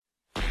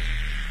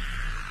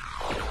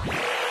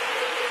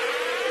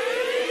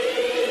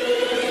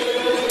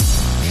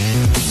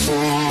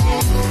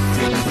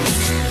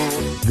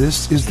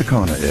This is the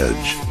Kona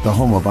Edge, the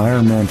home of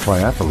Ironman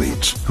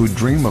triathletes who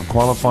dream of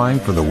qualifying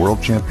for the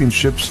World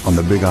Championships on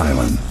the Big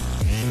Island.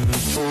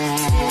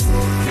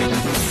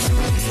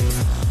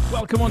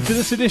 Welcome on to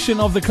this edition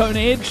of the Kona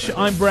Edge.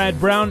 I'm Brad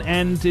Brown,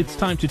 and it's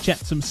time to chat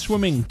some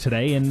swimming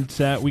today. And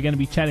we're going to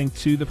be chatting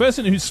to the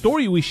person whose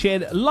story we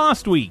shared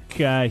last week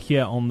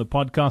here on the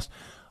podcast,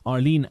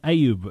 Arlene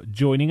Ayub,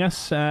 joining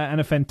us. And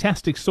a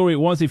fantastic story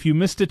it was. If you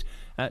missed it,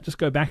 just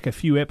go back a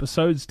few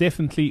episodes.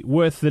 Definitely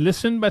worth the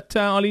listen. But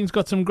Arlene's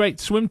got some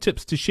great swim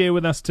tips to share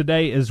with us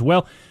today as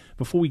well.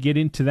 Before we get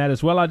into that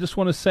as well, I just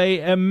want to say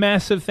a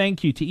massive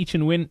thank you to each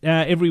and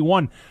every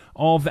one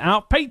of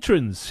our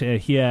patrons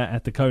here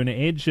at the Kona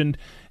Edge. And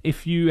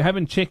if you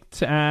haven't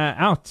checked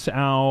out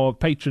our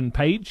patron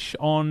page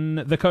on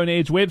the Kona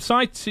Edge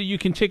website, you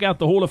can check out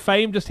the Hall of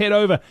Fame. Just head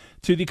over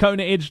to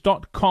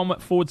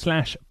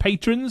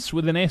thekonaedge.com/patrons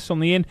with an S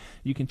on the end.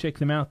 You can check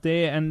them out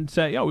there. And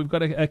we've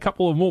got a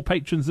couple of more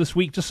patrons this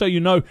week, just so you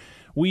know.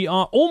 We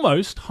are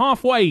almost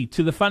halfway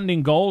to the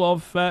funding goal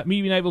of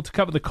me being able to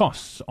cover the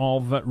costs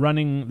of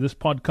running this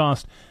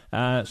podcast,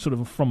 sort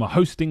of from a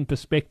hosting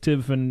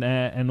perspective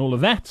and all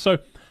of that. So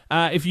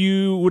if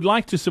you would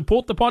like to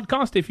support the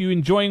podcast, if you're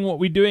enjoying what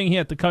we're doing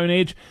here at the Kona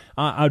Edge,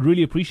 I'd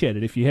really appreciate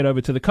it if you head over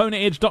to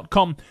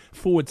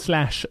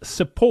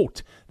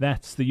thekonaedge.com/support.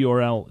 That's the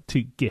URL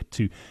to get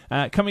to.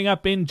 Coming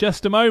up in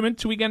just a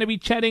moment, we're going to be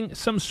chatting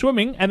some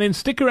swimming, and then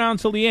stick around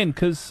till the end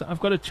because I've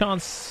got a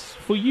chance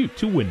for you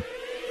to win.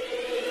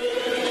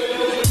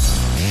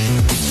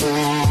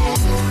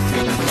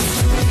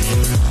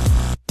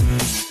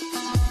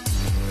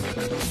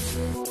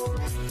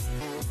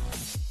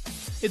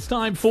 It's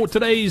time for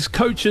today's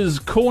Coach's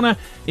Corner.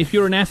 If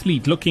you're an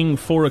athlete looking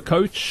for a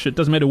coach, it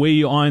doesn't matter where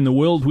you are in the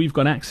world, we've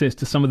got access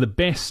to some of the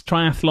best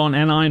triathlon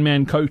and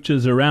Ironman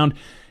coaches around.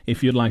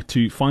 If you'd like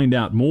to find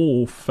out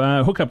more,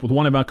 hook up with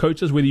one of our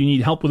coaches, whether you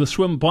need help with a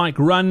swim, bike,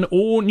 run,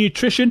 or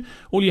nutrition,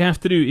 all you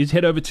have to do is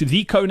head over to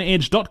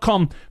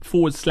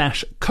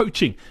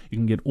thekonaedge.com/coaching. You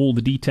can get all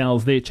the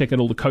details there, check out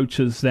all the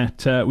coaches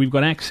that we've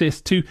got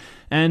access to.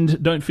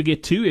 And don't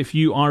forget to, if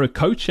you are a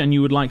coach and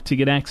you would like to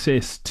get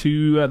access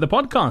to the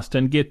podcast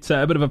and get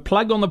a bit of a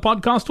plug on the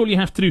podcast, all you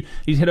have to do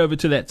is head over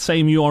to that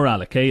same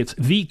URL, okay? It's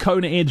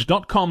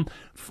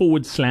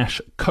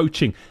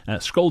thekonaedge.com/coaching.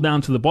 Scroll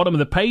down to the bottom of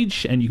the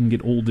page and you can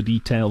get all the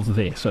details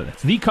there. So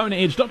that's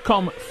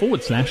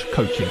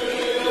thekonaedge.com/coaching.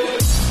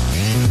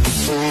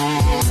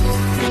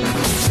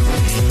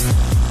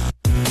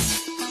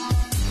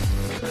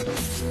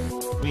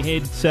 We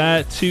head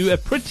to a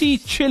pretty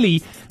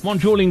chilly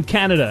Montreal in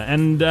Canada,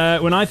 and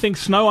when I think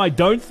snow, I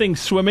don't think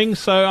swimming,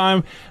 so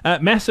I'm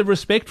massive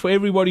respect for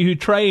everybody who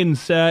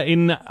trains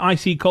in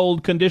icy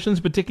cold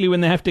conditions, particularly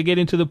when they have to get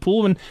into the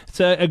pool. And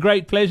it's a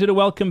great pleasure to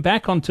welcome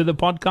back onto the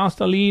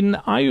podcast Arlene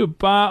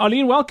Ayub.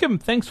 Arlene, welcome.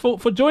 Thanks for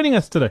joining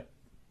us today.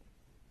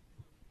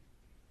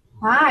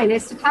 Hi,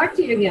 nice to talk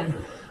to you again.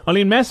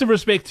 Arlene, massive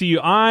respect to you.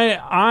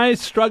 I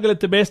struggle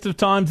at the best of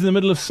times in the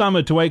middle of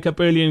summer to wake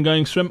up early and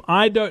going swim.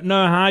 I don't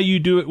know how you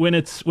do it when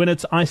it's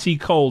icy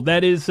cold.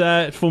 That is,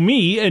 for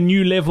me, a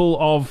new level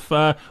of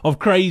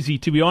crazy,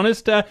 to be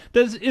honest.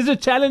 Is it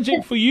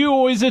challenging for you,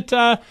 or is it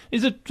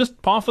just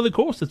par for the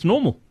course? It's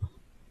normal.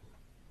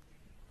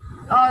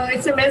 Oh,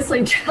 it's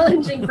immensely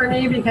challenging for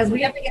me because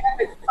we have to get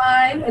up at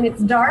 5 and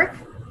it's dark.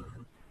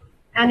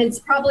 And it's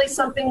probably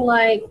something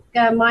like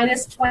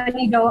minus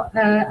 20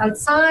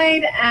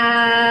 outside,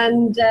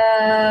 and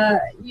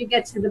you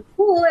get to the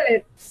pool and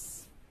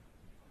it's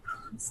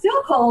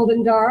still cold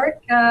and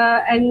dark.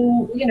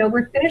 And,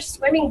 we're finished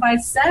swimming by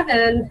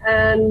 7,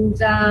 and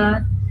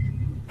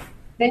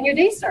then your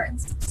day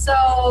starts.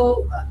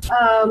 So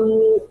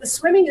the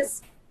swimming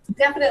is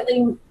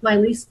definitely my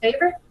least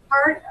favorite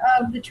part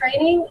of the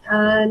training,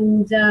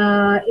 and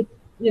I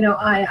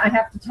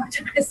have to talk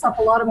to myself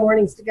a lot of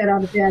mornings to get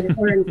out of bed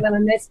when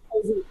I'm nice and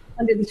cozy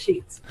under the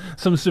sheets.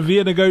 Some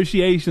severe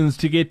negotiations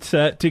to get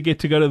to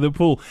go to the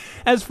pool.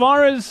 As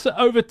far as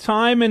over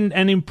time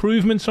and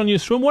improvements on your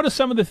swim, what are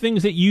some of the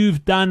things that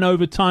you've done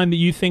over time that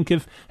you think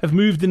have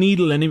moved the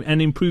needle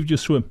and improved your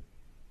swim?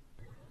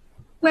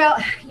 Well,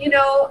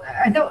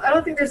 I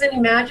don't think there's any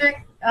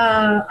magic.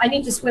 I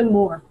need to swim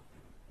more.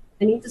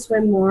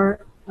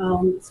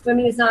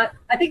 Swimming is not.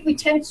 I think we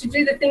tend to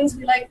do the things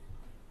we like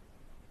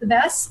the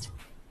best.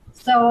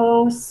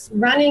 So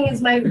running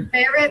is my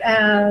favorite,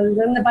 and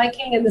then the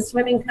biking and the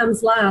swimming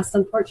comes last,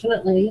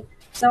 unfortunately.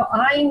 So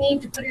I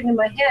need to put it in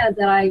my head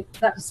that I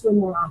got to swim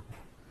more often.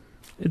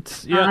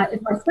 If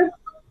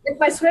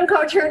my swim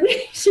coach heard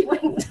me, she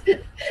wouldn't.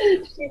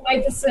 She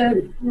might just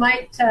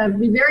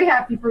be very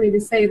happy for me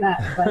to say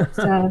that. But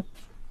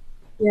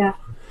yeah.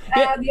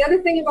 The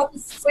other thing about the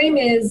swim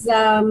is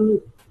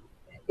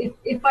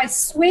if I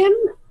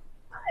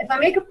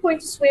make a point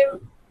to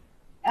swim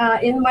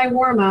in my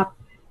warm-up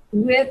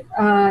with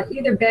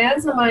either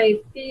bands on my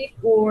feet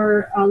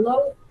or a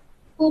low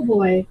pool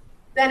buoy,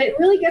 then it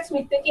really gets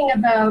me thinking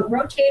about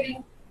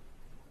rotating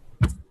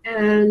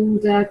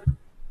and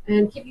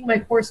keeping my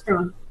core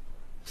strong.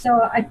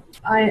 So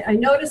I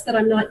notice that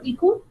I'm not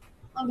equal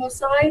on both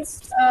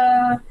sides.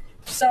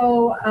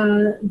 So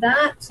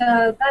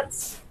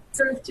that's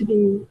proved to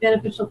be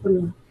beneficial for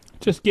me.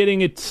 Just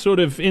getting it sort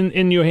of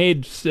in your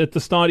head at the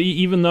start,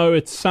 even though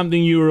it's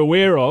something you were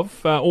aware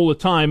of all the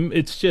time,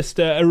 it's just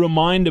a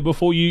reminder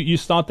before you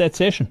start that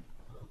session.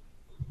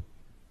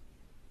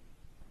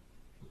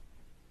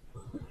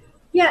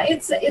 Yeah,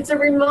 it's a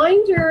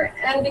reminder,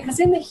 and because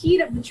in the heat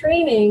of the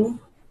training,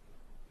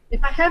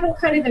 if I haven't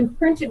kind of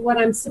imprinted where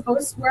I'm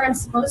supposed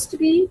to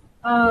be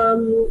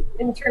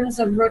in terms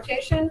of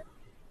rotation,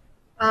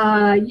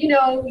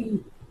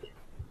 you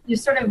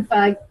sort of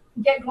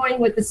get going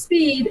with the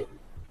speed,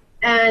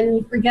 and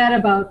you forget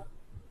about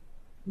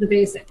the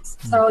basics.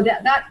 So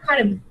that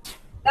kind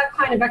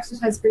of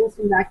exercise brings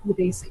me back to the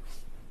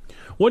basics.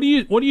 What are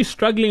you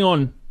struggling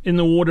on in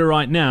the water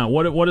right now?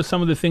 What are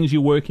some of the things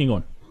you're working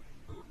on?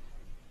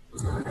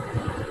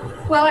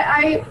 Well,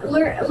 I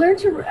learned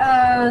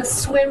to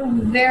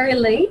swim very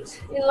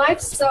late in life,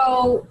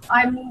 so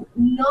I'm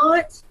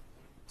not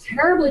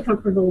terribly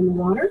comfortable in the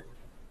water.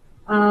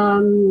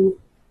 In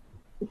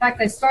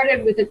fact, I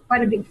started with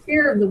quite a big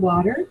fear of the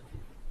water.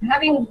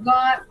 Having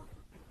got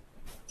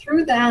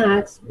through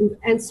that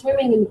and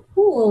swimming in the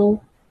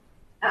pool,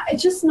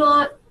 it's just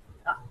not.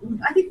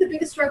 I think the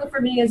biggest struggle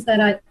for me is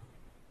that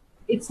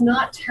it's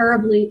not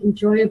terribly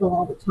enjoyable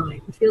all the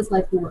time. It feels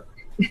like work.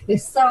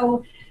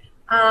 So.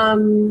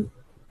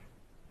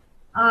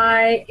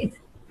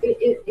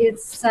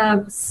 It's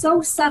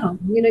so subtle.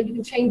 You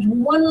can change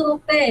one little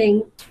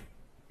thing,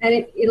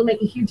 and it'll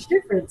make a huge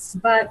difference.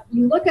 But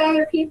you look at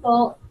other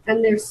people,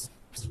 and you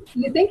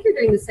think you're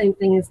doing the same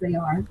thing as they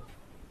are,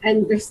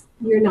 and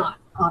you're not,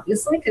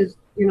 obviously, because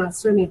you're not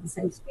swimming at the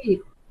same speed.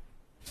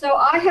 So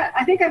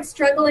I think I'm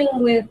struggling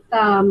with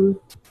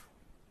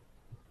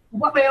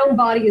what my own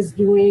body is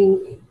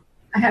doing.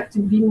 I have to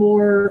be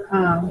more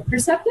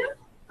perceptive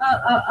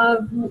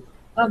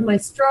of my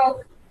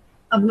stroke,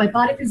 of my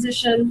body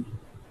position,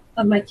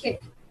 of my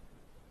kick.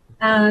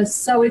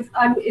 So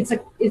it's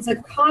a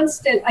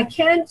constant. I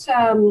can't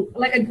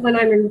when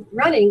I'm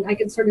running, I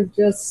can sort of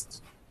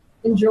just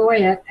enjoy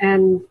it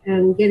and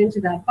get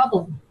into that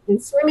bubble. In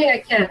swimming, I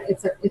can't.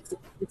 It's a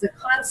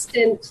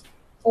constant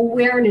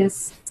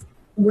awareness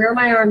where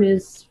my arm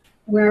is,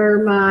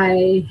 where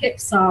my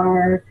hips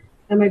are,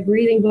 and my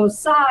breathing both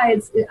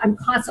sides. I'm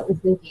constantly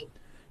thinking.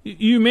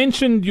 You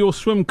mentioned your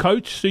swim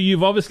coach, so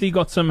you've obviously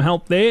got some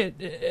help there.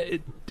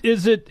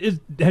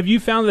 Have you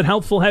found it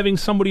helpful having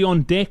somebody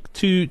on deck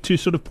to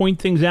sort of point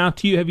things out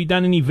to you? Have you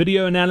done any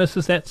video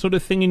analysis, that sort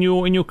of thing in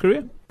your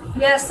career?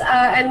 Yes,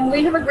 and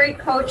we have a great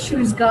coach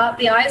who's got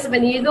the eyes of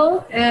an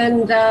eagle,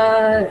 and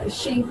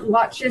she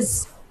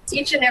watches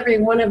each and every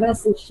one of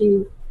us, and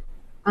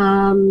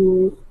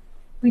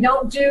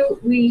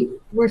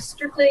we're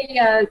strictly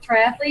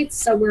triathletes,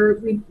 so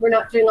we're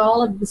not doing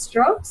all of the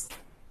strokes.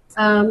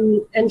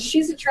 And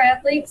she's a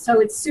triathlete,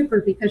 so it's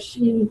super because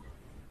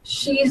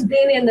she's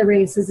been in the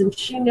races and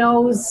she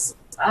knows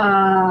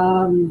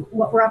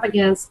what we're up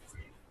against.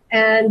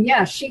 And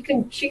yeah, she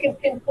can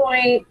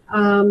pinpoint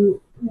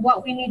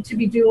what we need to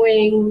be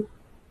doing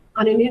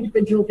on an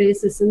individual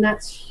basis, and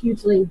that's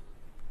hugely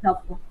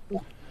helpful.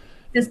 Yeah.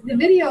 The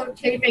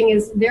videotaping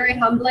is very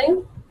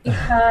humbling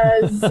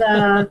because,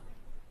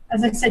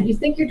 as I said, you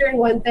think you're doing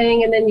one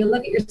thing, and then you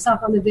look at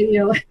yourself on the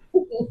video.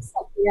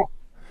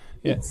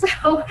 Yeah.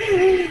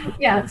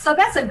 So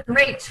that's a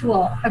great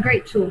tool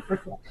for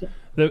collection.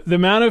 The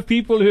amount of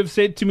people who have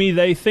said to me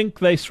they think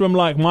they swim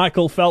like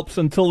Michael Phelps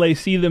until they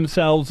see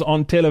themselves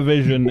on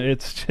television,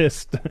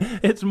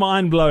 it's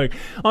mind-blowing.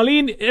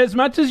 Arlene, as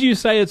much as you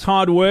say it's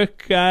hard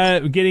work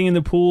getting in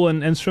the pool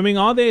and swimming,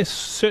 are there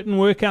certain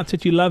workouts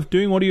that you love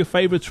doing? What are your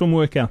favorite swim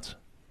workouts?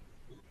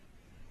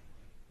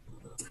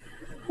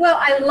 Well,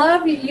 I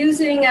love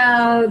using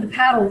the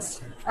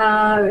paddles.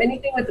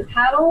 Anything with the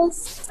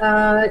paddles.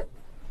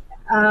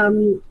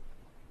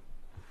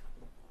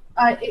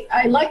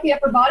 I like the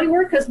upper body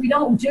work because we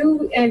don't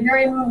do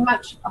very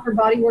much upper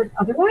body work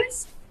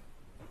otherwise.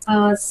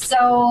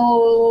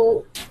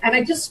 And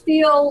I just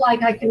feel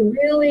like I can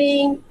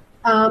really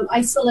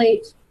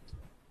isolate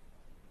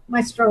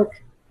my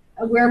stroke,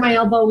 where my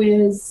elbow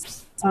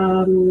is,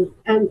 and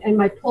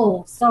my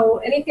pull. So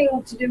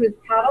anything to do with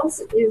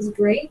paddles is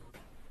great.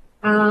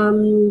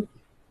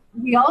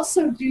 We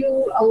also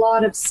do a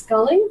lot of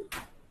sculling.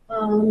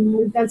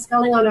 We've done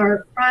sculling on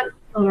our front,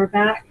 on our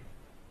back.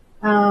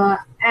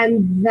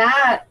 And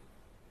that,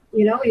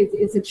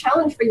 it's a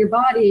challenge for your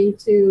body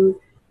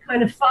to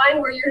kind of find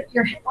where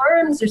your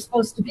arms are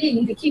supposed to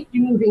be to keep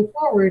you moving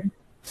forward.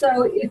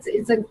 So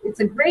it's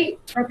a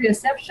great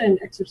proprioception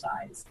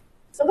exercise.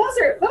 So those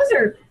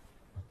are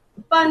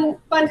fun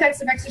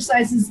types of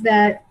exercises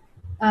that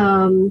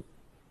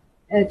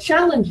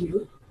challenge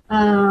you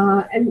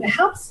and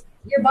helps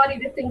your body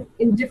to think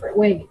in different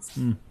ways.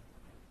 Mm.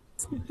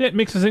 Yeah, it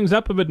mixes things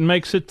up a bit and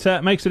makes it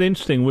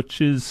interesting,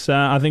 which is,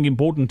 I think,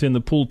 important in the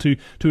pool to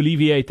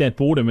alleviate that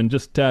boredom and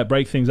just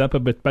break things up a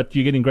bit. But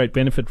you're getting great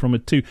benefit from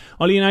it too.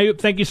 Arlene Ayub,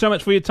 thank you so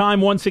much for your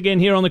time once again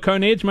here on the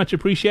Kona Edge. Much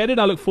appreciated.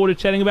 I look forward to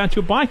chatting about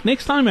your bike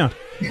next time out.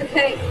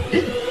 Okay.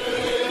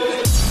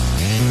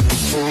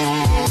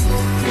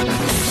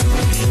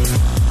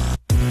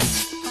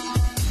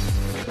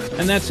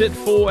 And that's it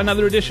for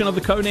another edition of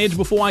the Kona Edge.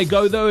 Before I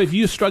go, though, if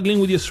you're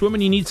struggling with your swim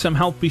and you need some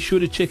help, be sure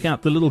to check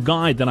out the little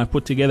guide that I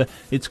put together.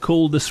 It's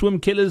called The Swim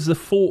Killers, the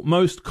 4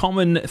 most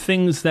common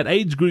things that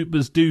age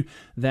groupers do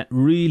that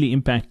really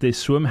impact their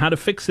swim, how to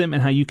fix them,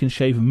 and how you can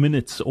shave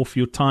minutes off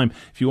your time.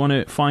 If you want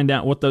to find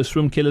out what those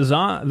swim killers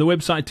are, the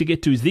website to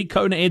get to is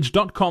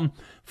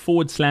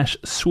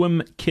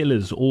thekonaedge.com/swim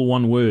killers, all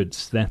one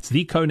words. That's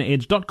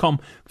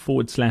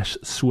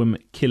thekonaedge.com/swim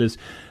killers.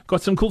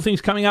 Got some cool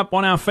things coming up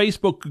on our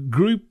Facebook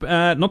group.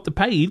 Not the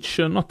page,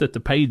 not that the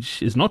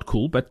page is not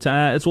cool, but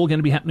it's all going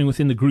to be happening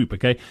within the group,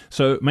 okay?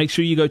 So make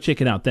sure you go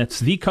check it out.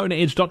 That's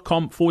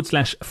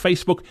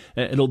thekonaedge.com/Facebook.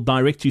 It'll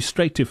direct you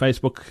straight to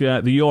Facebook.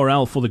 The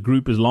URL for the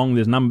group is long.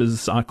 There's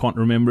numbers. I can't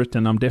remember it,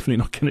 and I'm definitely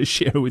not going to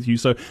share it with you.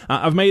 So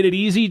I've made it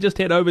easy. Just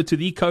head over to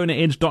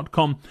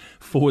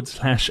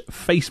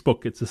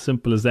thekonaedge.com/Facebook. It's as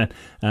simple as that.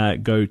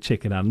 Go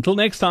check it out. Until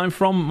next time,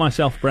 from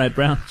myself, Brad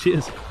Brown.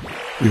 Cheers.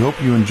 We hope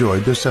you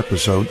enjoyed this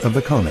episode of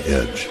the Kona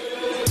Edge.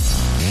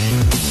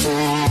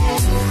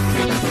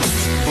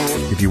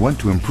 If you want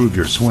to improve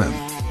your swim,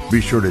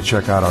 be sure to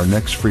check out our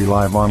next free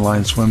live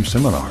online swim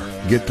seminar.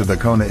 Get to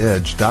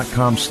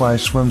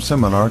thekonaedge.com/swim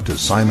seminar to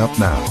sign up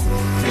now.